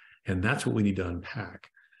PTSD, and that's what we need to unpack.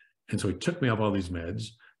 And so he took me off all these meds,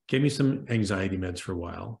 gave me some anxiety meds for a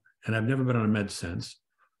while, and I've never been on a med since.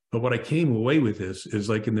 But what I came away with is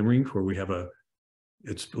like in the Marine Corps, we have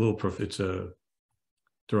it's a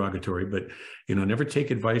derogatory, but, you know, never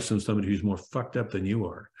take advice from somebody who's more fucked up than you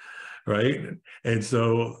are. Right. And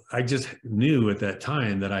so I just knew at that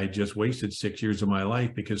time that I just wasted 6 years of my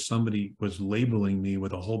life because somebody was labeling me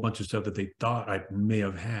with a whole bunch of stuff that they thought I may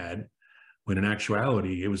have had, when in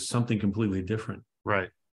actuality, it was something completely different. Right.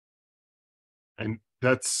 And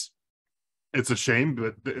it's a shame,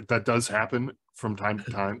 but that does happen from time to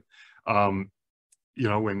time. You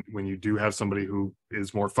know, when you do have somebody who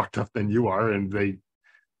is more fucked up than you are, and they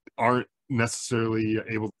aren't necessarily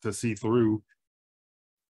able to see through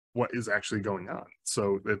what is actually going on.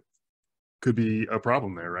 So it could be a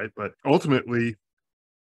problem there, right? But ultimately, it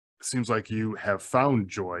seems like you have found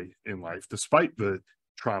joy in life despite the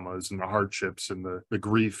traumas and the hardships and the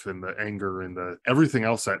grief and the anger and the everything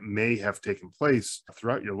else that may have taken place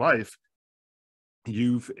throughout your life.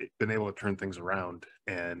 You've been able to turn things around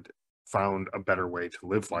and found a better way to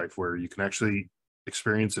live life, where you can actually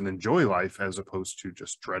experience and enjoy life, as opposed to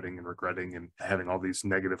just dreading and regretting and having all these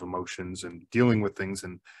negative emotions and dealing with things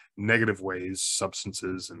in negative ways,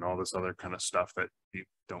 substances and all this other kind of stuff that you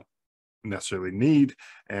don't necessarily need,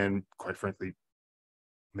 and quite frankly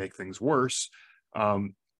make things worse.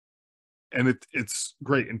 And it's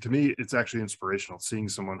great, and to me it's actually inspirational seeing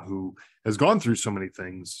someone who has gone through so many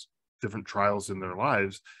things different trials in their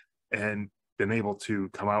lives and been able to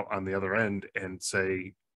come out on the other end and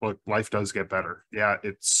say, look, life does get better. Yeah,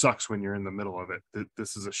 it sucks when you're in the middle of it.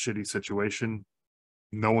 This is a shitty situation.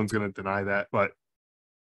 No one's going to deny that. But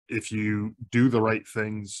if you do the right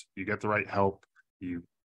things, you get the right help, you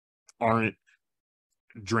aren't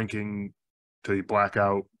drinking till you black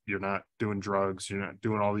out, you're not doing drugs, you're not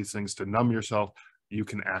doing all these things to numb yourself, you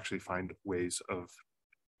can actually find ways of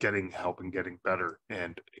getting help and getting better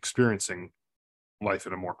and experiencing life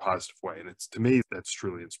in a more positive way. And it's, to me, that's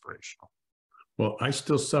truly inspirational. Well, I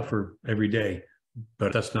still suffer every day,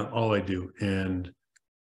 but that's not all I do. And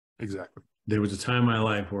exactly, there was a time in my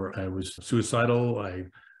life where I was suicidal. I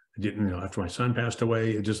didn't, after my son passed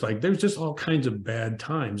away, it just like, there's just all kinds of bad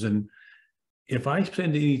times. And if I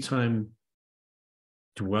spend any time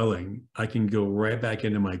dwelling, I can go right back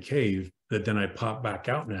into my cave, that then I pop back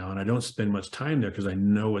out now, and I don't spend much time there because I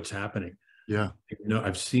know what's happening. Yeah.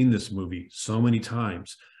 I've seen this movie so many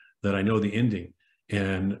times that I know the ending,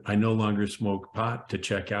 and I no longer smoke pot to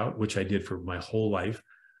check out, which I did for my whole life.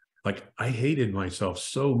 Like, I hated myself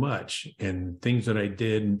so much and things that I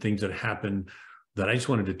did and things that happened that I just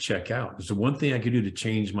wanted to check out. So one thing I could do to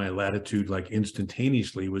change my latitude like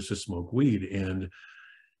instantaneously was to smoke weed. And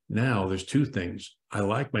now there's two things. I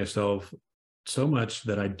like myself so much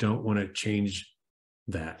that I don't want to change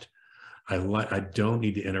that. I don't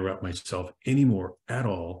need to interrupt myself anymore at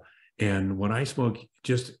all. And when I smoke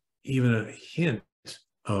just even a hint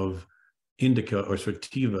of indica or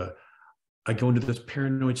sativa, I go into this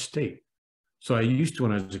paranoid state. So I used to,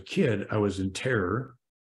 when I was a kid, I was in terror,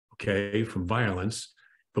 from violence.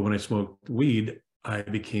 But when I smoked weed, I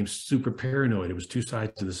became super paranoid. It was two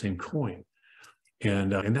sides of the same coin.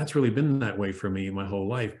 And that's really been that way for me my whole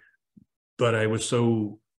life. But I was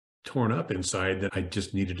so torn up inside that I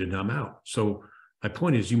just needed to numb out. So my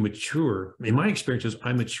point is, you mature. In my experiences,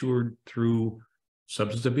 I matured through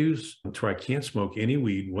substance abuse to where I can't smoke any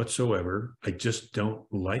weed whatsoever. I just don't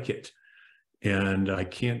like it. And I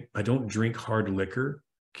don't drink hard liquor,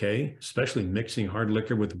 especially mixing hard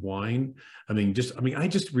liquor with wine. I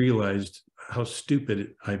just realized how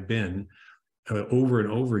stupid I've been over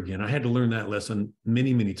and over again. I had to learn that lesson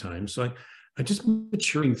many, many times. So I'm just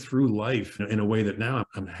maturing through life in a way that now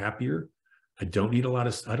I'm happier. I don't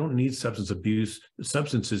need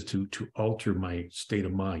substances to alter my state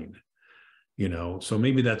of mind, So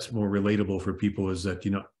maybe that's more relatable for people, is that,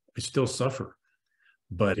 I still suffer,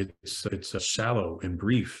 but it's shallow and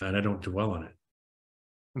brief, and I don't dwell on it.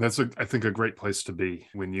 And that's, I think, a great place to be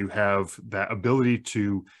when you have that ability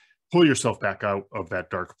to pull yourself back out of that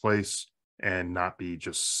dark place and not be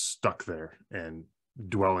just stuck there and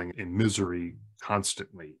dwelling in misery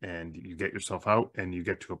constantly. And you get yourself out and you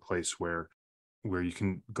get to a place where you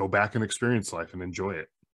can go back and experience life and enjoy it.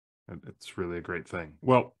 And it's really a great thing.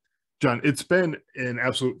 Well, John, it's been an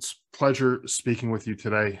absolute pleasure speaking with you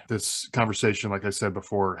today. This conversation, like I said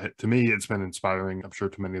before, to me, it's been inspiring. I'm sure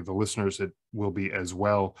to many of the listeners, it will be as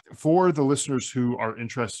well. For the listeners who are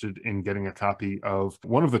interested in getting a copy of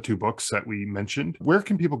one of the two books that we mentioned, where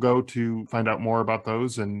can people go to find out more about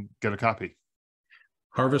those and get a copy?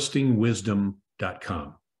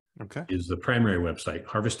 Harvestingwisdom.com is the primary website,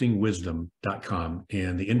 harvestingwisdom.com.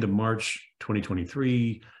 And the end of March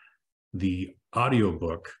 2023, the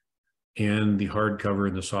audiobook and the hardcover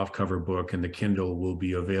and the softcover book and the Kindle will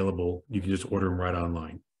be available. You can just order them right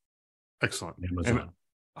online. Excellent. Amazon. And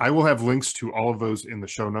I will have links to all of those in the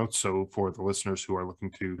show notes. So for the listeners who are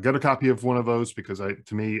looking to get a copy of one of those, because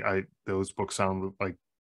those books sound like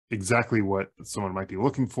exactly what someone might be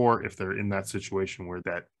looking for if they're in that situation where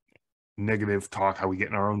that negative talk, how we get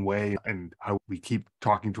in our own way and how we keep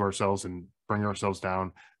talking to ourselves and bring ourselves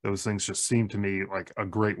down. Those things just seem to me like a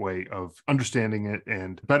great way of understanding it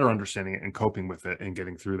and better understanding it and coping with it and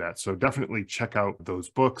getting through that. So definitely check out those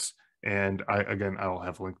books. And I'll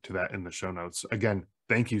have a link to that in the show notes. Again,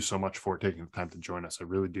 thank you so much for taking the time to join us. I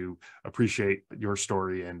really do appreciate your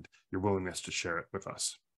story and your willingness to share it with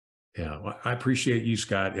us. Yeah, well, I appreciate you,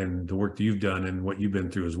 Scott, and the work that you've done and what you've been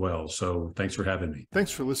through as well. So thanks for having me.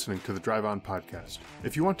 Thanks for listening to the Drive On podcast.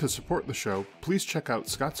 If you want to support the show, please check out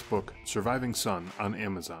Scott's book, Surviving Son, on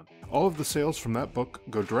Amazon. All of the sales from that book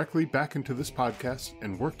go directly back into this podcast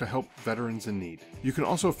and work to help veterans in need. You can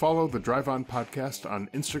also follow the Drive On podcast on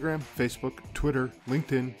Instagram, Facebook, Twitter,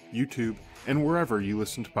 LinkedIn, YouTube, and wherever you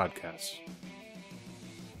listen to podcasts.